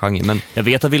singer-songwriter-genre. Men jag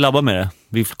vet att vi labbar med det.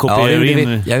 Vi kopierar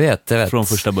in jag vet. Från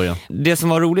första början. Det som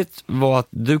var roligt var att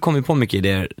du kom ju på mycket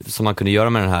idéer som man kunde göra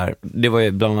med den här. Det var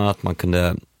ju bland annat att man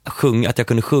kunde att jag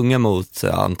kunde sjunga mot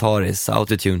Antares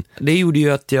autotune. Det gjorde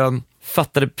ju att jag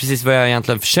fattade precis vad jag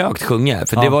egentligen försökt sjunga.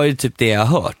 För det var ju typ det jag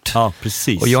har hört. Ja,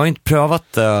 precis. Och jag har inte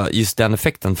prövat just den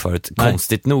effekten förut,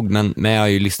 konstigt nog. Men jag har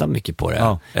ju lyssnat mycket på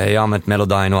det. Jag har använt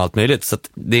Melodyne och allt möjligt. Så att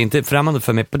det är inte främmande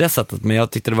för mig på det sättet. Men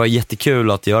jag tyckte det var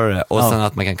jättekul att göra det. Och sen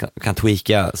att man kan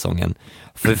tweaka sången.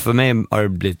 För mig har det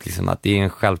blivit liksom att det är en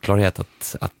självklarhet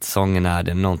att sången är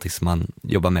det någonting som man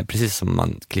jobbar med. Precis som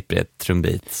man klipper ett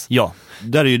trumbit. Ja,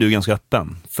 där är ju du ganska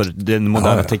öppen för den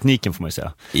moderna tekniken, får man ju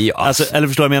säga. Ja. Alltså, eller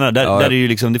förstår jag menar, där är det ju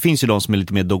liksom, det finns ju de som är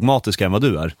lite mer dogmatiska än vad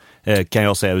du är, kan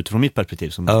jag säga utifrån mitt perspektiv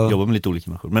som jobbar med lite olika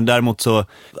människor. Men däremot så,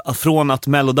 från att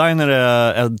Melodyne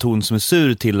är en ton som är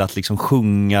sur till att liksom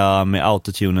sjunga med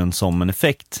autotunen som en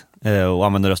effekt och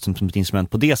använda rösten som ett instrument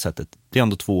på det sättet, det är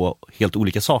ändå två helt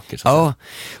olika saker. Så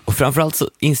och framförallt så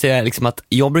inser jag liksom att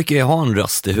jag brukar ju ha en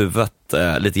röst i huvudet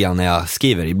lite grann när jag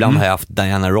skriver. Ibland har jag haft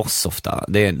Diana Ross ofta.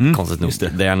 Det är konstigt nog.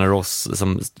 Diana Ross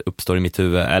som uppstår i mitt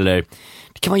huvud. Eller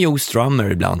det kan vara Joe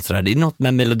Strummer ibland. Sådär. Det är något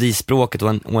med melodispråket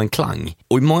och en klang.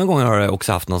 Och många gånger har jag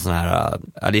också haft någon sån här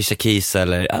Alicia Keys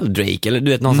eller Drake. Eller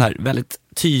du vet, någon sån här väldigt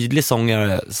tydlig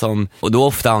sångare som, och då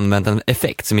ofta använt en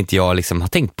effekt som inte jag liksom har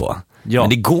tänkt på. Ja. Men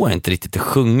det går inte riktigt att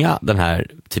sjunga den här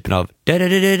typen av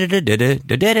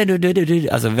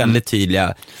alltså väldigt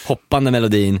tydliga hoppande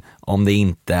melodin om det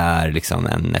inte är liksom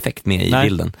en effekt med i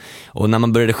bilden. Och när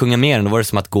man började sjunga mer, då var det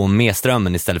som att gå med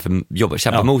strömmen istället för att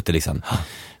kämpa mot det liksom.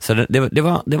 Så det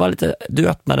var lite, du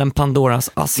öppnade en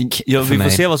Pandoras ask. Ja, vi får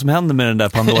se vad som händer med den där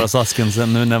Pandoras asken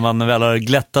sen nu när man väl har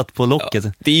glättat på locket.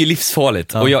 Ja, det är ju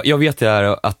livsfarligt. Och jag vet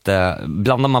ju att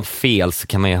blandar man fel så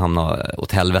kan man ju hamna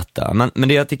åt helvete. Men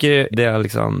det jag tycker det är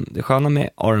liksom det sköna med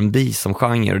R&B som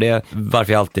genre, och det är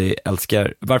varför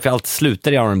jag alltid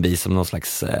slutar i R&B som någon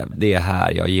slags, det är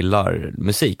här jag gillar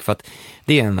musik, för att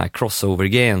det är den här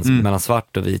crossover-grejen mellan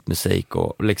svart och vit musik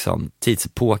och liksom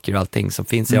tidsepoker och allting som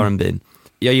finns i R&B.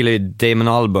 Jag gillar ju Damon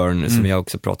Albarn som jag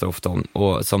också pratar ofta om,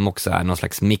 och som också är någon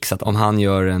slags mix, att om han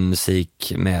gör en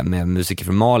musik med musiker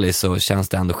från Mali så känns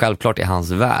det ändå självklart i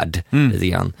hans värld lite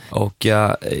grann. Och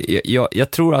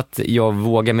jag tror att jag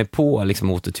vågar mig på liksom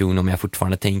autotune om jag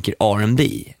fortfarande tänker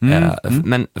R&B.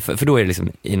 Men för då är det liksom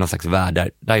i någon slags värld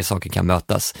där saker kan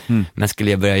mötas. Men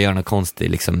skulle jag börja göra något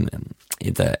konstigt liksom,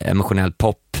 inte emotionell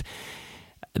pop,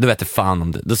 då vet jag fan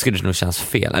om det, då skulle det nog kännas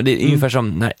fel. Det är ungefär som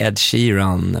när Ed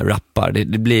Sheeran rappar,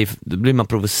 då blir man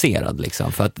provocerad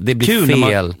liksom, för att det blir kul,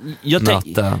 fel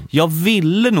jag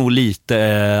ville nog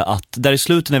lite att där i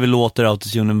slutet när vi låter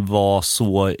autotunen vara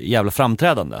så jävla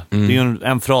framträdande. Det är ju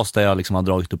en fras där jag liksom har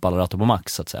dragit upp alla rattar på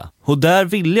max så att säga. Och där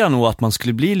ville jag nog att man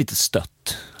skulle bli lite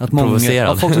stött. Att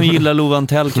många folk som gillar Love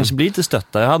Antell kanske blir lite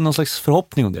stötta. Jag hade någon slags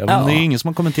förhoppning om det. Men det är ingen som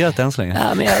har kommenterat det än så länge.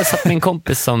 Ja, men jag satt med en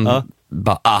kompis som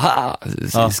bara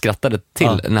skrattade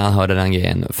till när han hörde den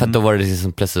grejen. För att då var det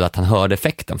liksom plötsligt att han hörde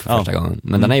effekten för första gången.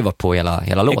 Men den har ju varit på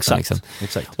hela låten. Exakt.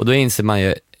 Liksom. Och då inser man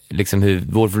ju liksom hur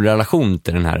vår relation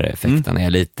till den här effekten är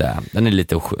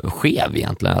lite skev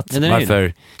egentligen. Att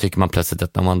varför tycker man plötsligt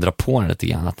att när man drar på den lite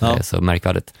grann att det är så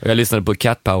märkvärdigt. Och jag lyssnade på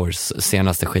Cat Powers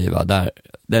senaste skiva där.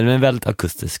 Den är väldigt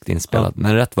akustiskt inspelad,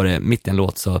 men rätt var det mitt i en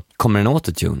låt så kommer en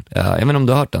autotune. Jag vet inte om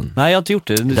du har hört den? Nej, jag har inte gjort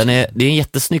det. Det är en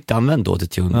jättesnyggt använd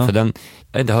autotune, för den,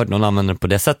 jag har inte hört någon använda den på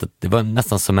det sättet. Det var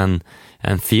nästan som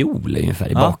en fiol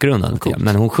ungefär i bakgrunden,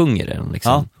 men hon sjunger den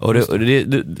liksom. Och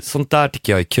sånt där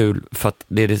tycker jag är kul, för att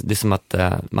det är som att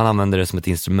man använder det som ett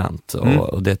instrument,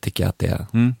 och det tycker jag att det är.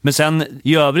 Men sen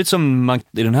i övrigt som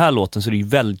i den här låten så är det ju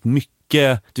väldigt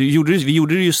mycket, vi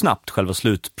gjorde det ju snabbt själva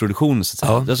slutproduktionen så att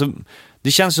säga. Alltså,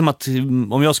 det känns som att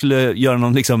om jag skulle göra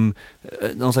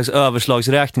någon slags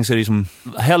överslagsräkning så är det som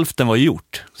hälften var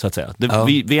gjort så att säga.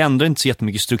 Vi ändrade inte så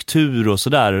jättemycket struktur och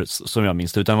sådär som jag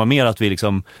minns det, utan det var mer att vi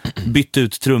liksom bytte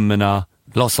ut trummorna,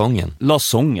 la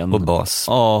sången och bas.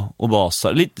 Ja, och bas.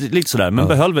 Lite sådär, men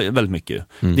behöll väldigt mycket.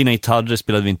 Dina gitarrer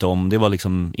spelade vi inte om, det var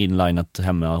liksom inlinat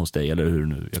hemma hos dig, eller hur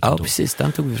nu? Ja, precis,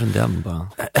 den tog vi från den bara.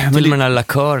 Till och med den här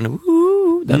lakören,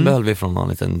 den behöll vi från en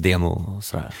liten demo och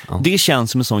sådär. Ja. Det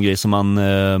känns som en sån grej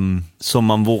som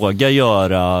man vågar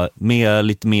göra med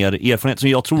lite mer erfarenhet. Som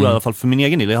jag tror i alla fall för min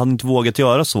egen del. Jag hade inte vågat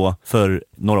göra så för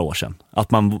några år sedan.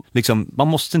 Att man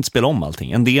måste inte spela om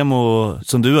allting. En demo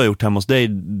som du har gjort hemma hos dig,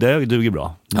 det duger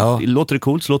bra. Låter det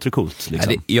coolt så låter det coolt.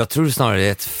 Liksom. Jag tror snarare det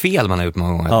är ett fel man har gjort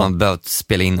många gånger. Att man behövt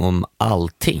spela in om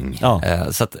allting.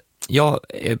 Så att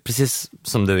precis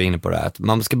som du är inne på det här, att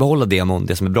man ska behålla demon,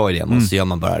 det som är bra i demon, så gör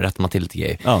man bara, rättar man till lite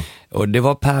grejer. Och det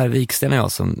var Per Wiksten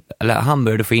och jag han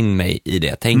började få in mig i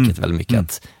det tänket väldigt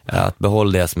mycket, att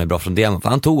behålla det som är bra från demon, för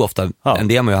han tog ofta en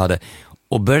demo jag hade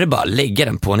och började bara lägga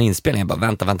den på en inspelning. Jag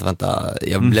bara vänta.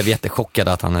 Jag blev jättechockad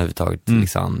att han överhuvudtaget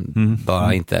liksom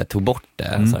bara inte tog bort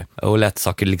det och lät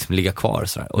saker liksom ligga kvar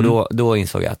så här. Och då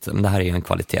insåg jag att det här är en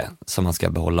kvalitet som man ska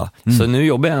behålla. Så nu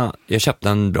jobbar jag köpte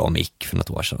en bra mic för något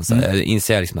år sedan. Så jag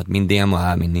inser liksom att min demo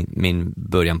är min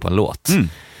början på en låt.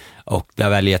 Och där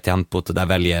väljer jag tempot och där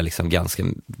väljer jag liksom ganska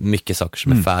mycket saker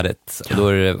som är färdigt. Och då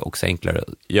är det också enklare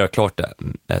att göra klart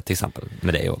det, till exempel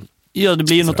med dig. Ja, det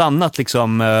blir ju något annat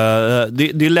liksom.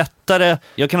 Det är lättare.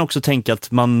 Jag kan också tänka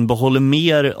att man behåller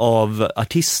mer av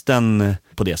artisten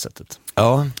på det sättet.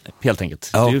 Ja. Helt enkelt.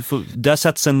 Ja. Där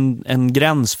sätts en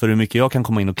gräns för hur mycket jag kan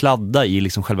komma in och kladda i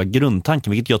liksom själva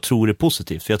grundtanken, vilket jag tror är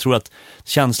positivt. För jag tror att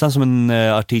känslan som en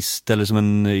artist eller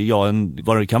som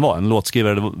vad det kan vara, en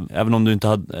låtskrivare, även om du inte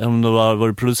om du har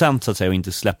varit producent så att säga och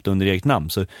inte släppt under eget namn,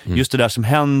 så just det där som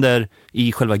händer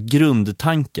i själva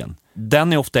grundtanken,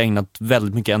 den är ofta ägnat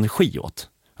väldigt mycket energi åt.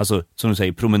 Alltså som du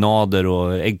säger, promenader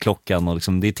och äggklockan och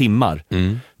liksom, det är timmar.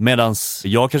 Medans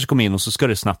jag kanske kommer in och så ska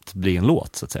det snabbt bli en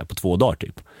låt så att säga, på 2 dagar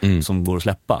typ, som går att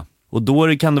släppa. Och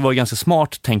då kan det vara ganska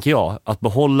smart, tänker jag, att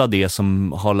behålla det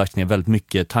som har lagt ner väldigt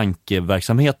mycket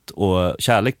tankeverksamhet och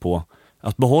kärlek på.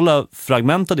 Att behålla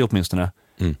fragment av det åtminstone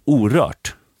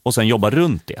orört och sen jobba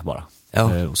runt det bara.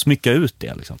 Och smycka ut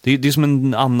det liksom. Det är som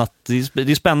en annat,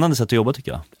 det är spännande sätt att jobba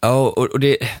tycker jag. Ja, och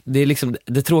det är liksom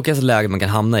det tråkigaste läget man kan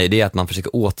hamna i, det är att man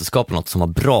försöker återskapa något som var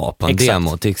bra på en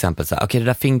demo. Till exempel så här, okej, det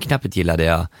där fingerknappet gillade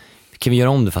jag. Kan vi göra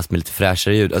om det fast med lite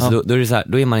fräschare ljud? Alltså, då är det så här,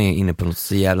 då är man inne på något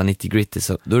så jävla 90-gritty,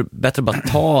 så då är det bättre att bara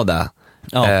ta det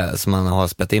som man har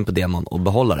spelat in på demon och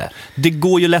behålla det. Det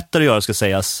går ju lättare att göra, ska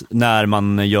sägas, när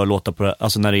man gör låtar på,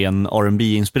 alltså när det är en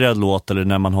R&B-inspirerad låt, eller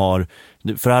när man har,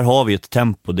 för här har vi ett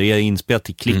tempo, det är inspelat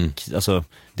i klick, alltså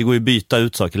det går ju att byta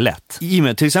ut saker lätt. I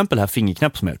med till exempel här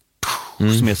fingerknapp som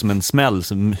är som en smäll,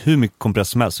 som hur mycket kompress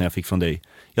som helst som jag fick från dig.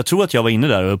 Jag tror att jag var inne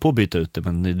där och höll på att byta ut det,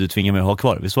 men du tvingade mig att ha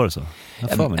kvar, visst var det så?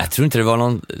 Jag tror inte det var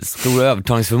någon stor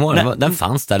övertalningsförmåga. Den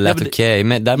fanns där, lät okej.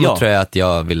 Men däremot tror jag att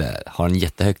jag ville ha den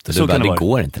jättehögt och det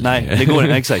går inte längre. Nej, det går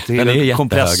inte, exakt. Det är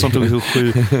kompress som tog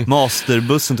 7,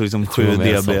 masterbussen tog liksom 7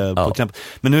 dB på knapp.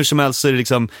 Men hur som helst så är det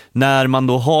liksom, när man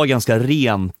då har ganska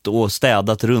rent och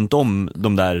städat runt om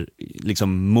de där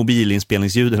liksom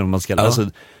mobilinspelningsljuden, om man ska, alltså,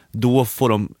 då får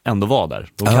de ändå vara där.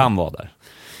 De kan vara där.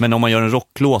 Men om man gör en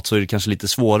rocklåt så är det kanske lite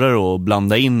svårare att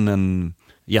blanda in en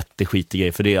jätteskitig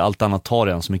grej, för det är allt annat tar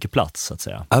redan så mycket plats, så att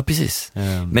säga. Ja, precis.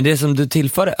 Men det som du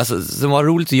tillförde, alltså, som var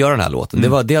roligt att göra den här låten, det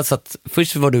var dels att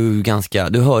först var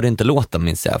du hörde inte låten,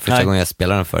 minns jag, första gången jag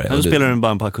spelade den för dig. Du spelade den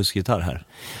bara på akustisk gitarr här.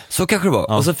 Så kanske det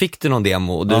var. Och så fick du någon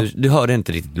demo och du hörde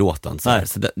inte riktigt låten. Så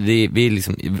vi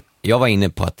liksom, jag var inne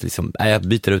på att liksom, jag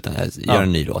byter ut den, jag gör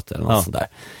en ny låt eller något sånt där.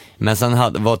 Men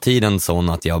sen var tiden sån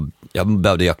att jag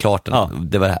behövde göra klart den.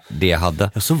 Det var det jag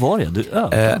hade. Ja, så var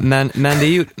det.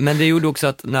 Men det gjorde också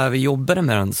att när vi jobbade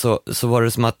med den så var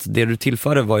det som att det du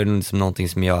tillförde var ju liksom någonting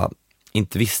som jag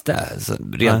inte visste. Så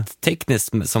rent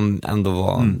tekniskt, som ändå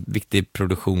var en viktig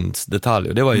produktionsdetalj.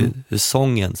 Och det var ju hur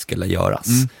sången skulle göras.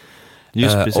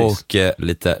 Just precis. Och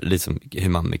lite liksom hur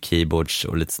man med keyboards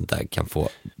och lite sånt där kan få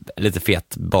lite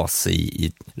fet bas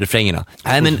i refrängerna.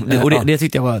 Nej, men det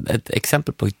tyckte jag var ett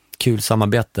exempel på ett kul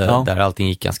samarbete där allting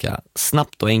gick ganska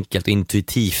snabbt och enkelt och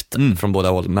intuitivt från båda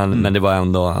håll, men det var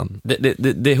ändå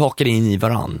det hakade in i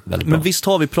varann väldigt bra. Men visst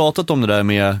har vi pratat om det där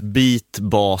med beat,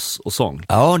 bas och sång?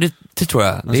 Ja, det tror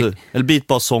jag. Alltså, eller beat,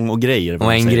 bas, sång och grejer.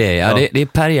 Och en grej, det är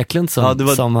Per Eklund som,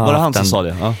 var det han som sa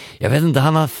det? Ja. Jag vet inte,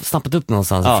 han har snappat upp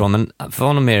någonstans ifrån, men för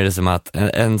honom är det som att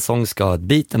en sång ska ha ett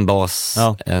beat, en bas,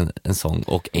 en sång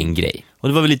och en grej. Och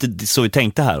det var väl lite så vi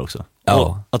tänkte här också.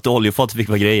 Ja. Att oljefatet fick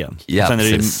vara grejen. Ja, sen är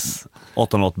det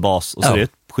 18-8 bas och så är det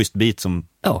ett schysst beat som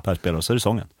Per spelar och så är det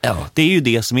sången. Ja. Det är ju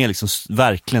det som är liksom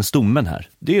verkligen stommen här.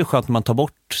 Det är ju skönt att man tar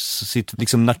bort sitt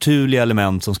liksom naturliga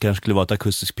element som kanske skulle vara ett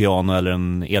akustiskt piano eller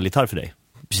en elgitarr för dig.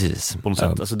 Precis. På något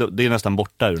sätt. Alltså, det är nästan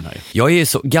borta ur den här. Jag är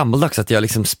så gammaldags att jag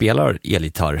liksom spelar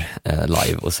elgitarr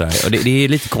live och sådär. Och det är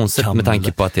lite konstigt med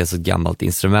tanke på att det är så ett gammalt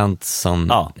instrument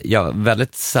som jag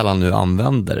väldigt sällan nu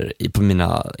använder på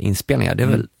mina inspelningar. Det är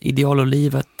väl Ideal och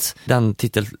livet, den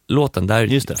titellåten.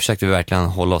 Där försökte vi verkligen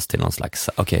hålla oss till någon slags,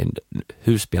 okej,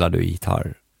 hur spelar du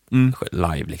gitarr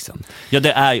live liksom? Ja,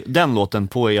 det är den låten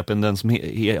på EPn, den som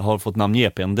har fått namn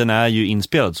EPn, den är ju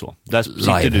inspelad så. Där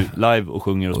sitter du live och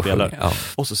sjunger och spelar.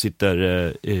 Och så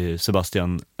sitter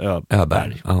Sebastian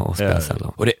Öberg och spelar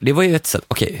sällan. Och det var ju ett sätt,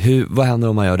 okej, vad händer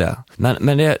om man gör det?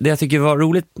 Men det jag tycker var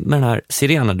roligt med den här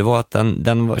sirenen, det var att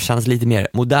den känns lite mer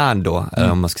modern då,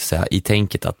 om man ska säga, i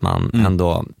tänket att man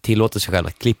ändå tillåter sig själv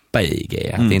att klippa i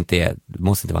grejer. Att det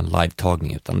måste inte vara en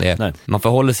live-tagning, utan man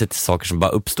förhåller sig till saker som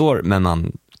bara uppstår, men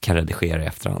man kan redigera i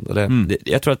efterhand. Och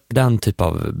jag tror att den typ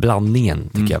av blandningen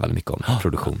tycker jag väldigt mycket om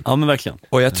produktion. Ja, men verkligen.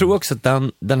 Och jag tror också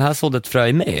att den här sådde ett frö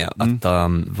i mig att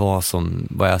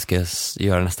vad jag ska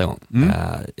göra nästa gång.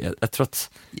 Jag tror att,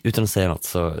 utan att säga något,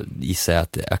 så gissar jag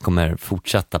att jag kommer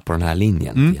fortsätta på den här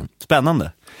linjen.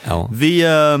 Spännande. Ja.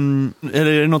 Är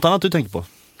det något annat du tänker på?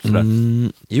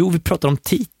 Jo, vi pratar om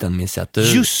titeln, minns jag.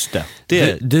 Just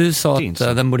det. Du sa att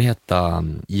den borde heta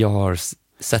Jag har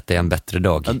sett dig en bättre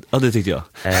dag. Ja, det tyckte jag.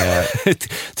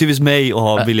 Typiskt mig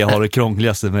att vilja ha det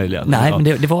krångligaste möjliga. Nej, men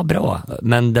det var bra.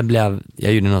 Men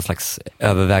jag gjorde någon slags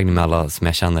övervägning med alla som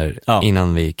jag känner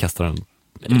innan vi kastade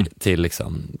den till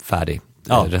liksom färdig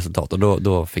resultat. Och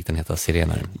då fick den heta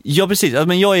Sirener. Ja, precis.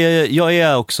 Men jag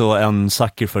är också en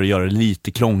sucker för att göra det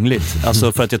lite krångligt.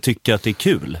 Alltså för att jag tycker att det är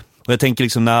kul. Och jag tänker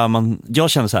liksom jag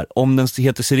känner så här, om den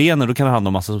heter Sirener, då kan det handla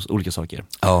om massa olika saker.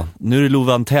 Ja. Nu är det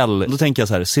Love Antell, då tänker jag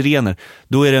så här, Sirener,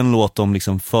 då är det en låt om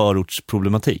liksom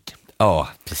förortsproblematik. Ja,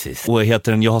 precis. Och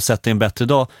heter den Jag har sett dig en bättre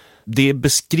dag, det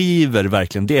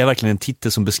är verkligen en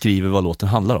titel som beskriver vad låten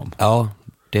handlar om. Ja.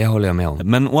 Det håller jag med om.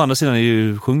 Men å andra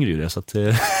sidan sjunger ju det, så att,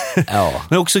 Ja.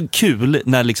 men också kul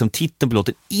när liksom titeln på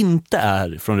låten inte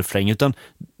är från refräng, utan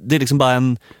det är liksom bara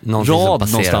en Någonting som rad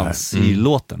passerar. någonstans i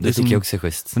låten. Det är som, tycker jag också är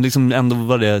schysst. Men liksom ändå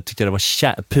var det, tyckte jag det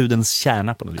var pudens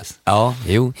kärna på något vis. Ja,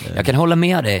 jo. Jag kan hålla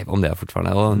med dig om det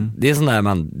fortfarande. Och det är sån där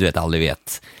man, du vet, aldrig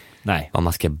vet Nej. vad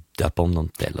man ska döpa om dem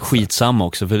till. Skitsamma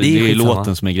också, för det är skitsamma.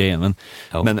 låten som är grejen. Men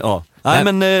Ja. men, ja.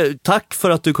 Nej, men tack för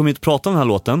att du kom hit och pratade om den här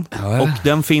låten. Ja. Och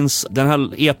den här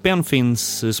EP:n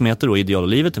finns, som heter då Ideal och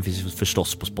livet. Den finns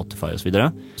förstås på Spotify och så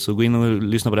vidare. Så gå in och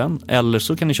lyssna på den. Eller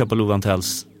så kan ni köpa Love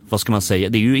Antells, vad ska man säga,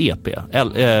 det är ju EP.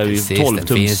 Precis, 12 den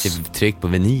tums. finns i tryck på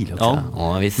vinyl också.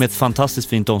 Ja, visst. med ett fantastiskt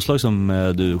fint omslag som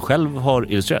du själv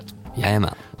har illustrerat. Jajamän.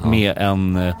 Ja. Med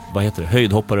en, vad heter det,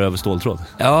 höjdhoppare över ståltråd.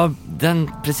 Ja, den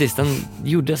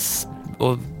gjordes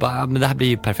och bara, men det här blir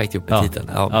ju perfekt ihop med titeln.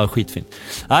 Ja, skitfint.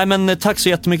 Nej, men tack så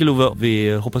jättemycket, Love.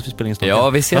 Vi hoppas vi spelar in snart. Ja,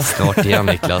 vi ses snart igen,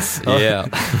 Niklas. Ja. Yeah.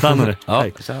 Fan, Ja.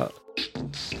 Hej. Så.